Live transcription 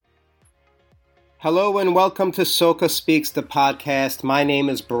Hello and welcome to SOCA Speaks, the podcast. My name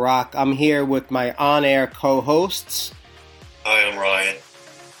is Barack. I'm here with my on-air co-hosts. Hi, I'm Ryan.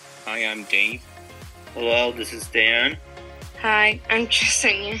 Hi, I'm Dave. Hello, this is Dan. Hi, I'm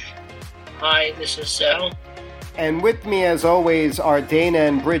Justine. Hi, this is Sal. And with me, as always, are Dana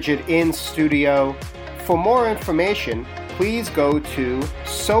and Bridget in studio. For more information, please go to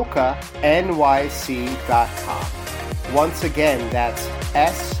SOCANYC.com. Once again, that's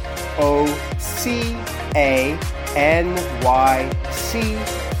SOCANYC.com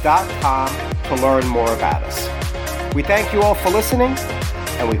to learn more about us. We thank you all for listening,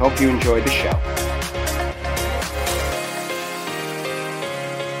 and we hope you enjoyed the show.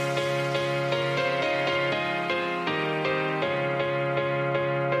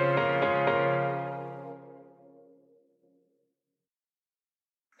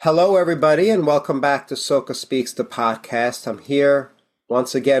 Hello, everybody, and welcome back to SOCA Speaks, the podcast. I'm here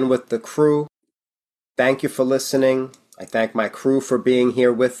once again with the crew. Thank you for listening. I thank my crew for being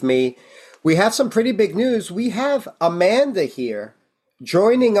here with me. We have some pretty big news. We have Amanda here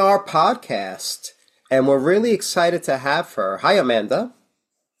joining our podcast, and we're really excited to have her. Hi, Amanda.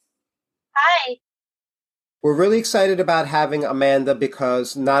 Hi. We're really excited about having Amanda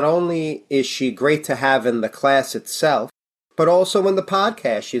because not only is she great to have in the class itself, but also in the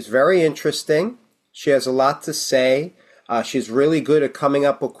podcast. She's very interesting. She has a lot to say. She's really good at coming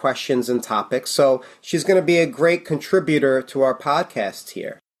up with questions and topics. So she's going to be a great contributor to our podcast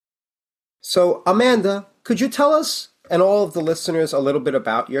here. So, Amanda, could you tell us and all of the listeners a little bit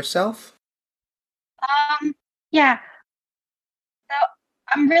about yourself? Yeah. So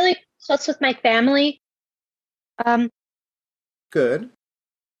I'm really close with my family. Good.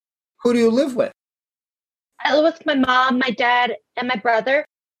 Who do you live with? I live with my mom, my dad, and my brother.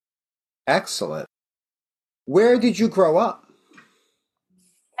 Excellent. Where did you grow up?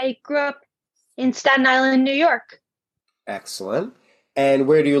 I grew up in Staten Island, New York. Excellent. And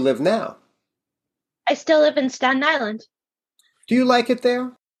where do you live now? I still live in Staten Island. Do you like it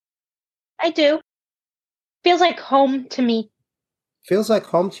there? I do. Feels like home to me. Feels like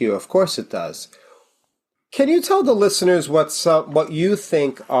home to you. Of course it does. Can you tell the listeners what you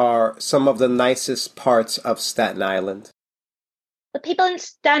think are some of the nicest parts of Staten Island? The people in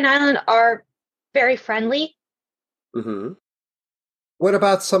Staten Island are very friendly. Mm-hmm. What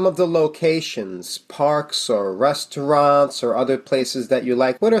about some of the locations, parks or restaurants or other places that you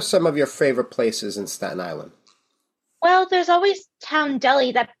like? What are some of your favorite places in Staten Island? Well, there's always Town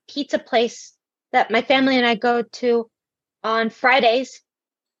Deli, that pizza place that my family and I go to on Fridays.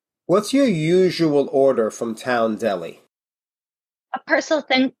 What's your usual order from Town Deli? A personal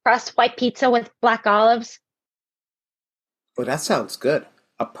thin crust white pizza with black olives. Oh, that sounds good.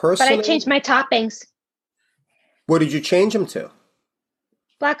 But I changed my toppings. What did you change them to?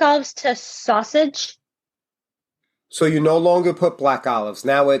 Black olives to sausage. So you no longer put black olives.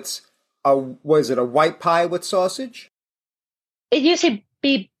 Now it's a white pie with sausage? It used to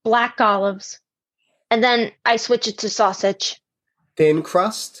be black olives. And then I switched it to sausage. Thin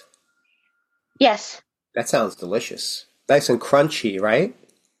crust? Yes. That sounds delicious. Nice and crunchy, right?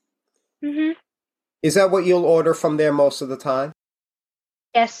 Mm-hmm. Is that what you'll order from there most of the time?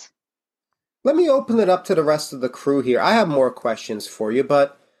 Yes. Let me open it up to the rest of the crew here. I have more questions for you,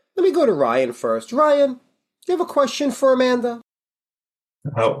 but let me go to Ryan first. Ryan, do you have a question for Amanda?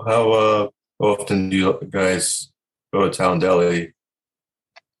 How often do you guys go to Town Deli? Is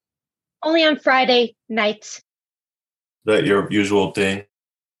Only on Friday nights. that your usual thing?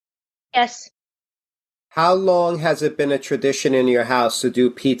 Yes. How long has it been a tradition in your house to do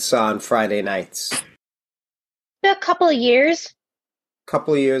pizza on Friday nights? A couple of years.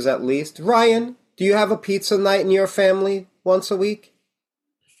 Couple of years at least. Ryan, do you have a pizza night in your family once a week?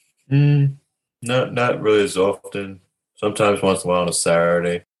 Not really as often. Sometimes once in a while on a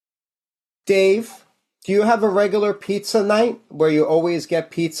Saturday. Dave, do you have a regular pizza night where you always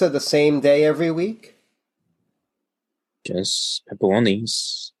get pizza the same day every week? Just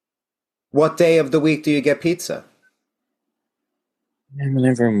pepperonis. What day of the week do you get pizza? And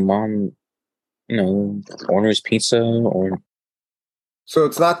whenever mom, orders pizza or... So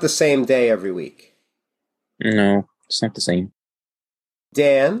it's not the same day every week? No, it's not the same.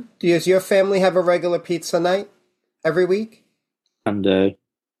 Dan, does your family have a regular pizza night every week? Sunday.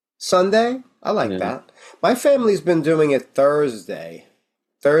 Sunday? I like that. My family's been doing it Thursday.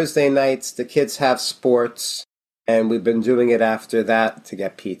 Thursday nights, the kids have sports, and we've been doing it after that to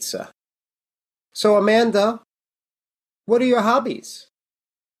get pizza. So, Amanda, what are your hobbies?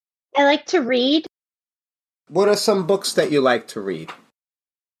 I like to read. What are some books that you like to read?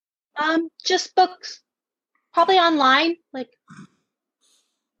 Just books. Probably online.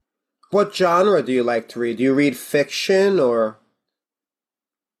 What genre do you like to read? Do you read fiction or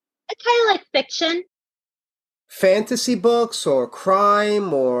I kind of like fiction. fantasy books or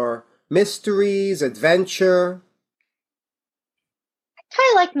crime or mysteries, adventure? I kind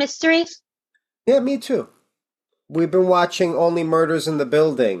of like mysteries. Yeah, me too. We've been watching Only Murders in the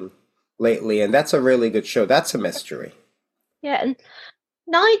Building lately, and that's a really good show. That's a mystery. Yeah, and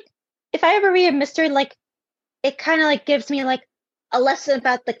not like if I ever read a mystery, like it kind of like gives me like a lesson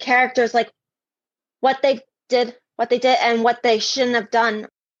about the characters, like what they did, and what they shouldn't have done.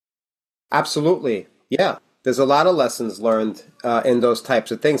 Absolutely. Yeah. There's a lot of lessons learned in those types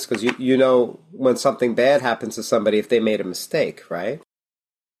of things because you know when something bad happens to somebody if they made a mistake, right?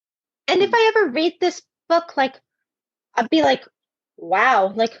 And if I ever read this book, like I'd be like,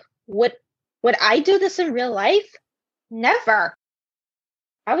 wow, like would I do this in real life? Never.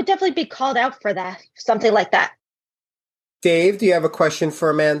 I would definitely be called out for that, something like that. Dave, do you have a question for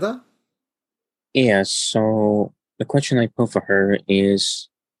Amanda? Yeah, so the question I put for her is,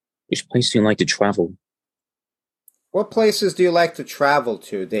 which place do you like to travel? What places do you like to travel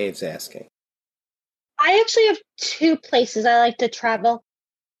to? Dave's asking. I actually have two places I like to travel.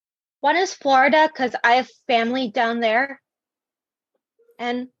 One is Florida because I have family down there.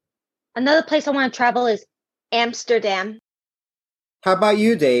 And another place I want to travel is Amsterdam. How about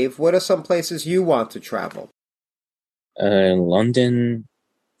you, Dave? What are some places you want to travel? London,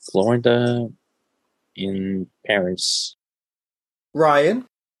 Florida, in Paris. Ryan,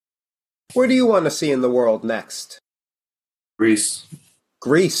 where do you want to see in the world next? Greece.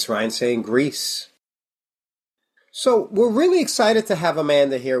 Greece, Ryan saying Greece. So we're really excited to have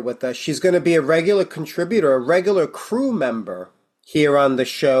Amanda here with us. She's going to be a regular contributor, a regular crew member here on the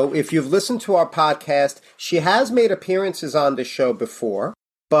show. If you've listened to our podcast, she has made appearances on the show before,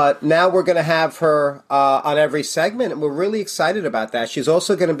 but now we're going to have her on every segment, and we're really excited about that. She's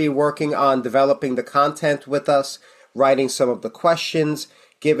also going to be working on developing the content with us, writing some of the questions,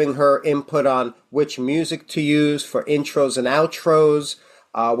 giving her input on which music to use for intros and outros.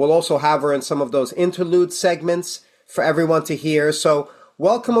 We'll also have her in some of those interlude segments for everyone to hear. So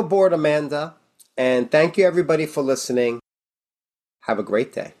welcome aboard, Amanda, and thank you everybody for listening. Have a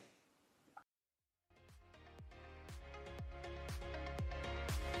great day.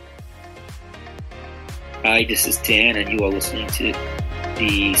 Hi, this is Dan, and you are listening to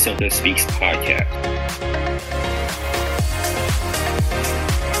the SOCA Speaks podcast.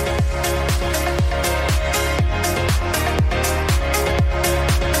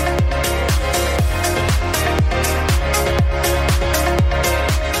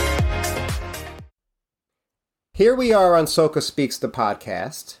 Here we are on SOCA Speaks the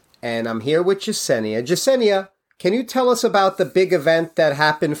podcast, and I'm here with Jasenia. Jasenia, can you tell us about the big event that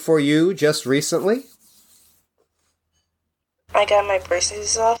happened for you just recently? I got my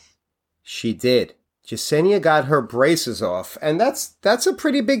braces off. She did. Jasenia got her braces off, and that's a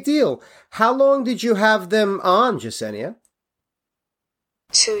pretty big deal. How long did you have them on, Jasenia?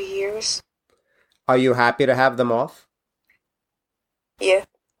 2 years. Are you happy to have them off? Yeah.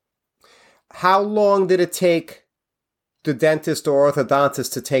 How long did it take the dentist or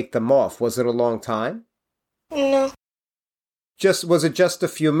orthodontist to take them off? Was it a long time? No. Was it just a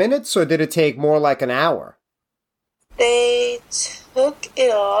few minutes, or did it take more like an hour? They took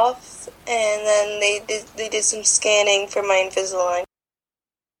it off, and then they did some scanning for my Invisalign.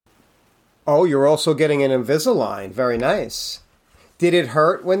 Oh, you're also getting an Invisalign. Very nice. Did it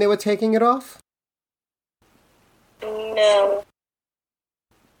hurt when they were taking it off? No.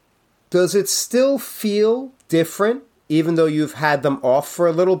 Does it still feel different, even though you've had them off for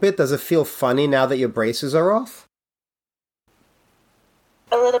a little bit? Does it feel funny now that your braces are off?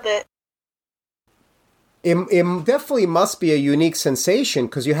 A little bit. It definitely must be a unique sensation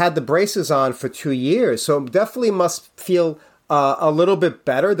because you had the braces on for 2 years. So it definitely must feel a little bit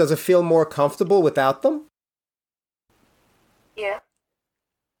better. Does it feel more comfortable without them? Yeah.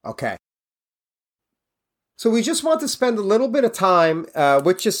 Okay. So we just want to spend a little bit of time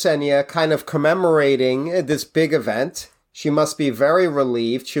with Jasenia kind of commemorating this big event. She must be very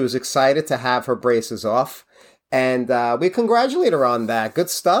relieved. She was excited to have her braces off. And we congratulate her on that. Good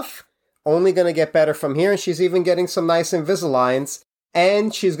stuff. Only going to get better from here. And she's even getting some nice Invisaligns.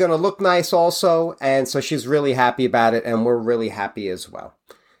 And she's going to look nice also. And so she's really happy about it. And we're really happy as well.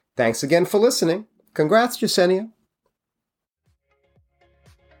 Thanks again for listening. Congrats, Jasenia.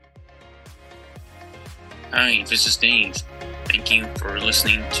 Hi, this is Dave. Thank you for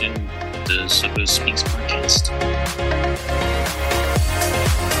listening to the SOCA Speaks podcast.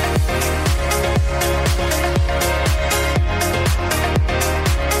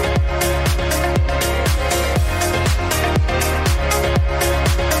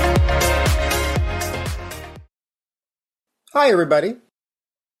 Hi, everybody.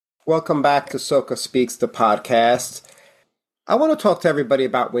 Welcome back to SOCA Speaks, the podcast. I want to talk to everybody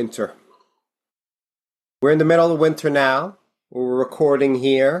about winter. We're in the middle of winter now. We're recording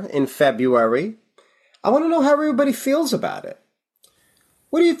here in February. I want to know how everybody feels about it.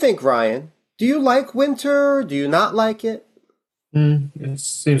 What do you think, Ryan? Do you like winter? Do you not like it? It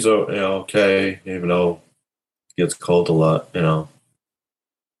seems okay, even though it gets cold a lot.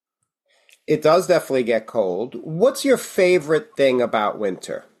 It does definitely get cold. What's your favorite thing about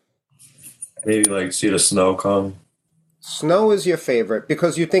winter? Maybe like see the snow come. Snow is your favorite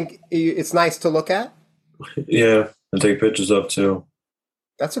because you think it's nice to look at? Yeah, and take pictures of too.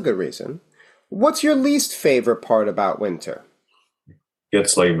 That's a good reason. What's your least favorite part about winter?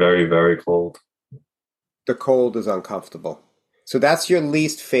 Gets like very, very cold. The cold is uncomfortable. So that's your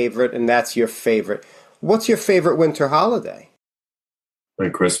least favorite, and that's your favorite. What's your favorite winter holiday?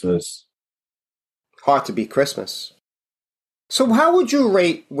 Like Christmas. Hard to beat Christmas. So how would you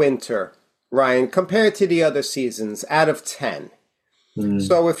rate winter, Ryan, compared to the other seasons out of 10?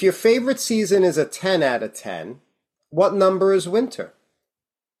 So if your favorite season is a 10 out of 10, what number is winter?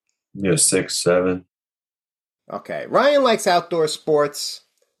 Yeah, 6, 7. Okay, Ryan likes outdoor sports.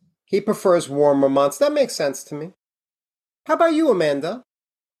 He prefers warmer months. That makes sense to me. How about you, Amanda?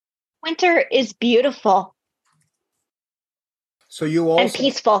 Winter is beautiful So you and also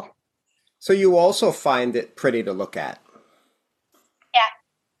peaceful. so you also find it pretty to look at. Yeah.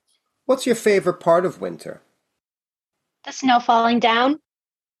 What's your favorite part of winter? The snow falling down.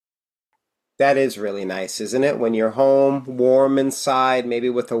 That is really nice, isn't it? When you're home, warm inside, maybe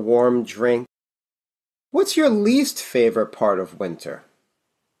with a warm drink. What's your least favorite part of winter?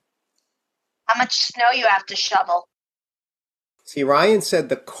 How much snow you have to shovel. See, Ryan said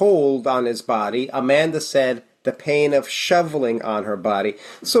the cold on his body. Amanda said the pain of shoveling on her body.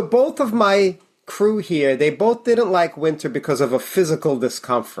 So both of my crew here, they both didn't like winter because of a physical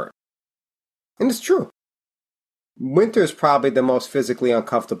discomfort. And it's true. Winter is probably the most physically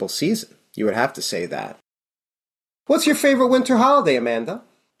uncomfortable season. You would have to say that. What's your favorite winter holiday, Amanda?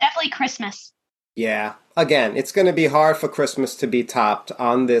 Definitely Christmas. Yeah, again, it's going to be hard for Christmas to be topped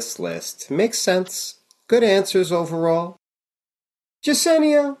on this list. Makes sense. Good answers overall.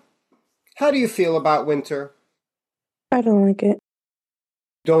 Jasenia, how do you feel about winter? I don't like it.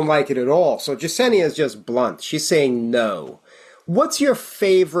 Don't like it at all. So Jasenia is just blunt. She's saying no. What's your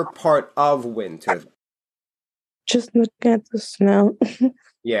favorite part of winter? Just look at the snow.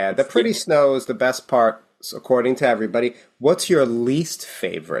 Yeah, the pretty snow is the best part, according to everybody. What's your least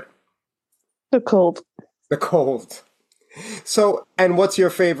favorite? The cold. The cold. So, and what's your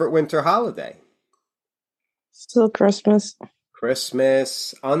favorite winter holiday? Still Christmas.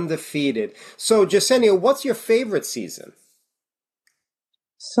 Christmas, undefeated. So, Jasenia, what's your favorite season?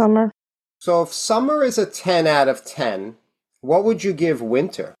 Summer. So, if summer is a 10 out of 10, what would you give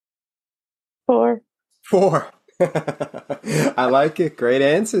winter? 4. 4. I like it. Great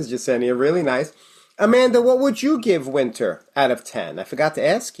answers, Jasenia. Really nice. Amanda, what would you give winter out of 10? I forgot to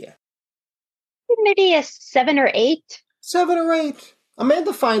ask you. Maybe a 7 or 8. 7 or 8.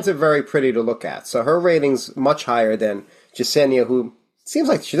 Amanda finds it very pretty to look at, so her rating's much higher than Jasenia, who seems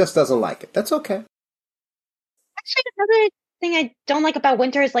like she just doesn't like it. That's okay. Actually, another thing I don't like about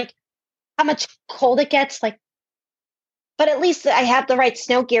winter is like how much cold it gets. But at least I have the right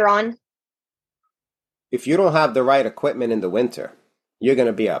snow gear on. If you don't have the right equipment in the winter, you're going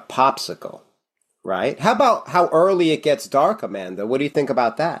to be a popsicle, right? How about how early it gets dark, Amanda? What do you think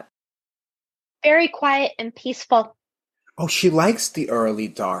about that? Very quiet and peaceful. Oh, she likes the early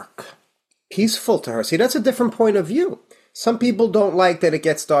dark. Peaceful to her. See, that's a different point of view. Some people don't like that it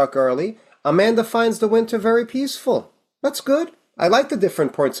gets dark early. Amanda finds the winter very peaceful. That's good. I like the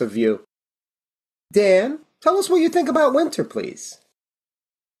different points of view. Dan, tell us what you think about winter, please.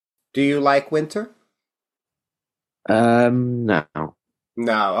 Do you like winter? No.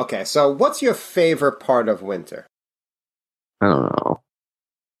 No. Okay. So what's your favorite part of winter? I don't know.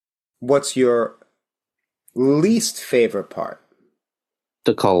 What's your least favorite part?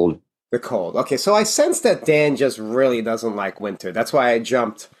 The cold. The cold. Okay. So I sense that Dan just really doesn't like winter. That's why I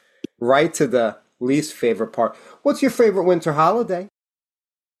jumped right to the least favorite part. What's your favorite winter holiday?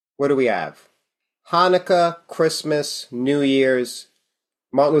 What do we have? Hanukkah, Christmas, New Year's,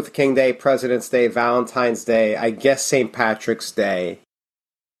 Martin Luther King Day, President's Day, Valentine's Day, I guess St. Patrick's Day.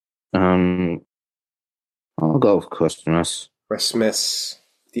 I'll go with Christmas. Christmas,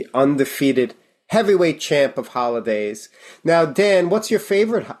 the undefeated heavyweight champ of holidays. Now, Dan, what's your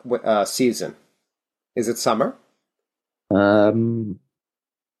favorite season? Is it summer?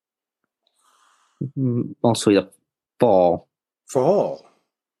 Mostly the fall. Fall.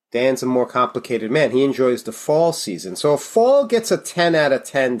 Dan's a more complicated man. He enjoys the fall season. So if fall gets a 10 out of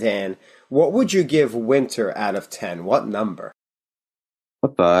 10, Dan, what would you give winter out of 10? What number? A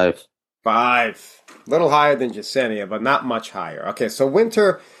 5. 5. A little higher than Jasenia, but not much higher. Okay, so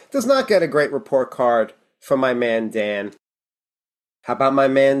winter does not get a great report card from my man Dan. How about my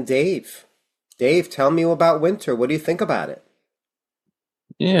man Dave? Dave, tell me about winter. What do you think about it?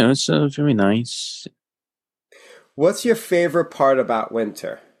 Yeah, it's very nice. What's your favorite part about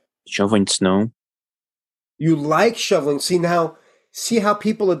winter? Shoveling snow. You like shoveling. See how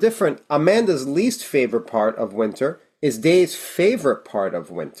people are different. Amanda's least favorite part of winter is Dave's favorite part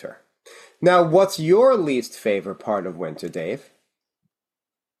of winter. Now, what's your least favorite part of winter, Dave?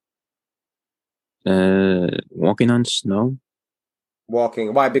 Walking on snow.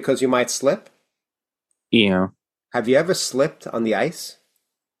 Walking. Why? Because you might slip? Yeah, Have you ever slipped on the ice?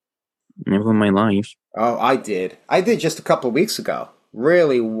 never in my life. Oh, I did. I did just a couple of weeks ago.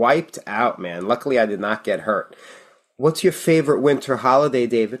 Really wiped out, man. Luckily, I did not get hurt. What's your favorite winter holiday,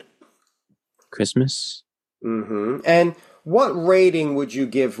 David? Christmas. Mm-hmm. And what rating would you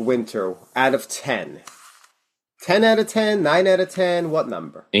give winter out of 10? 10 out of 10, 9 out of 10, what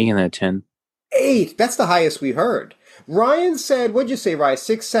number? 8 out of 10. 8! That's the highest we heard. Ryan said, what'd you say, Ryan?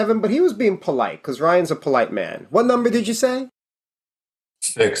 6, 7, but he was being polite, because Ryan's a polite man. What number did you say?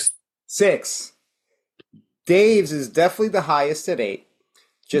 6. 6. Dave's is definitely the highest at 8.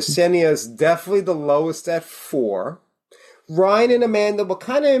 Jasenia's definitely the lowest at 4. Ryan and Amanda were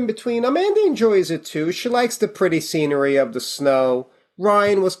kind of in between. Amanda enjoys it too. She likes the pretty scenery of the snow.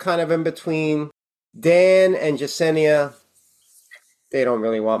 Ryan was kind of in between. Dan and Jasenia, they don't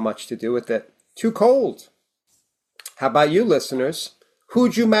really want much to do with it. Too cold. How about you, listeners?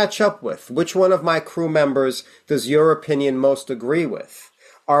 Who'd you match up with? Which one of my crew members does your opinion most agree with?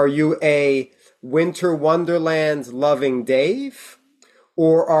 Are you a Winter Wonderland loving Dave?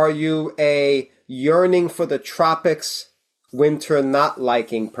 Or are you a yearning for the tropics, winter not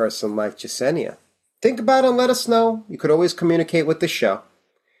liking person like Jasenia? Think about it and let us know. You could always communicate with the show.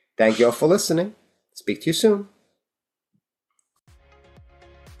 Thank you all for listening. Speak to you soon.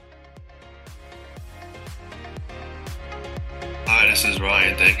 Hi, this is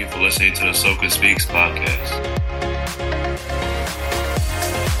Ryan. Thank you for listening to the SOCA Speaks podcast.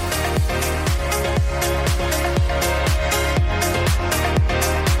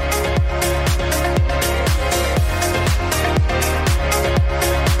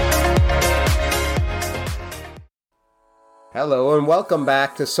 Hello and welcome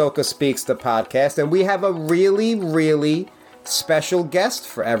back to SOCA Speaks, the podcast. And we have a really, really special guest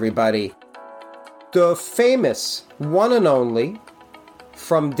for everybody. The famous one and only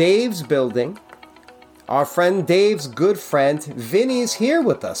from Dave's building, our friend Dave's good friend, Vinny's here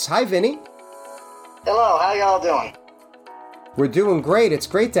with us. Hi, Vinny. Hello, how y'all doing? We're doing great. It's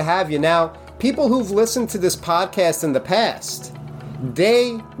great to have you. Now, people who've listened to this podcast in the past,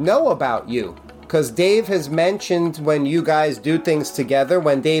 they know about you. Because Dave has mentioned when you guys do things together,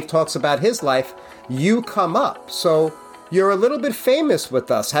 when Dave talks about his life, you come up. So you're a little bit famous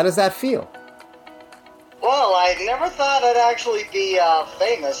with us. How does that feel? Well, I never thought I'd actually be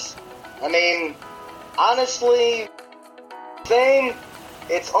famous. I mean, honestly, fame,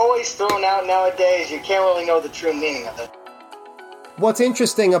 it's always thrown out nowadays. You can't really know the true meaning of it. What's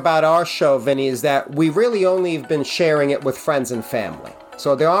interesting about our show, Vinny, is that we really only have been sharing it with friends and family.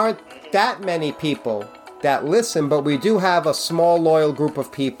 So there aren't that many people that listen, but we do have a small, loyal group of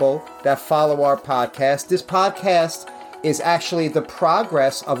people that follow our podcast. This podcast is actually the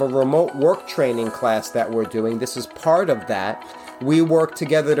progress of a remote work training class that we're doing. This is part of that. We work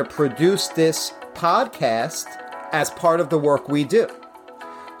together to produce this podcast as part of the work we do.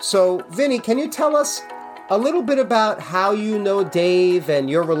 So, Vinny, can you tell us a little bit about how you know Dave and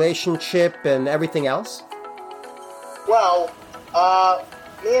your relationship and everything else? Well,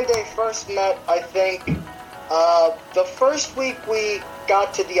 me and Dave first met, I think, the first week we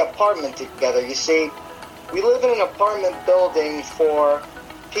got to the apartment together. You see, we live in an apartment building for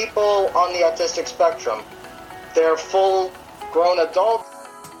people on the autistic spectrum. They're full-grown adults,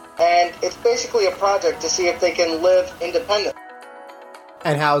 and it's basically a project to see if they can live independently.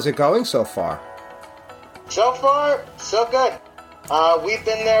 And how's it going so far? So far, so good. We've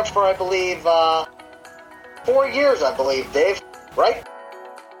been there for, I believe, 4 years, I believe, Dave, right?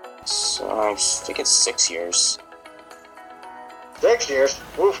 So I think it's 6 years. 6 years?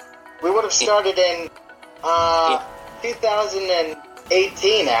 Oof. We would have started in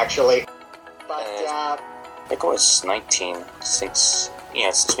 2018, actually. But, I think it was 19 since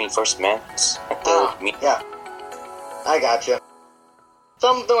we first met at the meet. Yeah. I gotcha.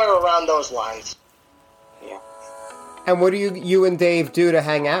 Somewhere around those lines. Yeah. And what do you and Dave do to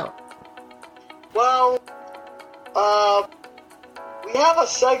hang out? Well, we have a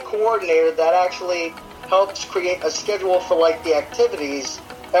site coordinator that actually helps create a schedule for, like, the activities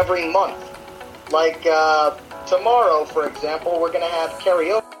every month. Like, tomorrow, for example, we're going to have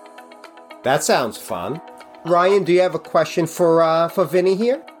karaoke. That sounds fun. Ryan, do you have a question for Vinny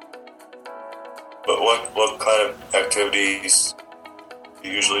here? But what kind of activities do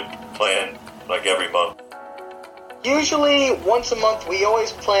you usually plan, like, every month? Usually, once a month, we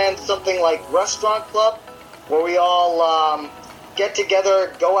always plan something like Restaurant Club, where we all get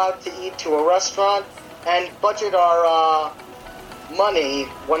together, go out to eat to a restaurant, and budget our money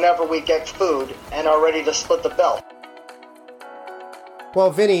whenever we get food and are ready to split the bill.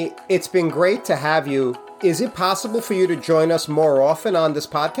 Well, Vinny, it's been great to have you. Is it possible for you to join us more often on this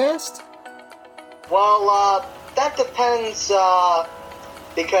podcast? Well, that depends,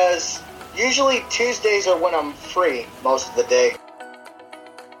 because usually Tuesdays are when I'm free most of the day.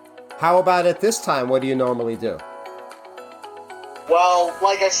 How about at this time? What do you normally do? Well,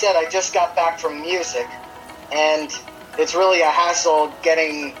 like I said, I just got back from music, and it's really a hassle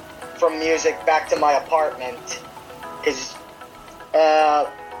getting from music back to my apartment, because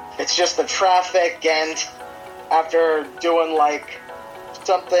it's just the traffic, and after doing, like,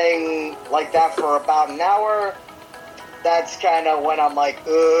 something like that for about an hour, that's kind of when I'm like,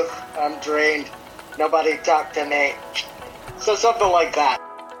 ugh, I'm drained. Nobody talk to me. So something like that.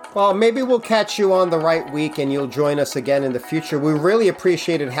 Well, maybe we'll catch you on the right week and you'll join us again in the future. We really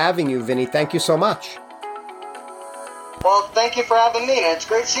appreciated having you, Vinny. Thank you so much. Well, thank you for having me, and it's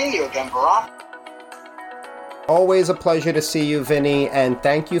great seeing you again, Barack. Always a pleasure to see you, Vinny, and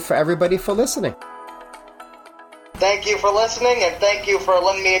thank you for everybody for listening. Thank you for listening, and thank you for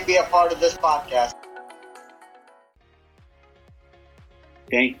letting me be a part of this podcast.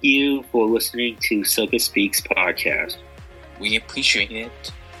 Thank you for listening to SOCA Speaks podcast. We appreciate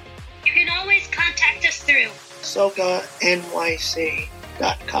it. You can always contact us through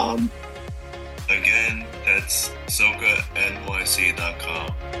SOCANYC.com. Again, that's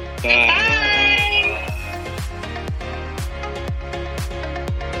SOCANYC.com. Bye.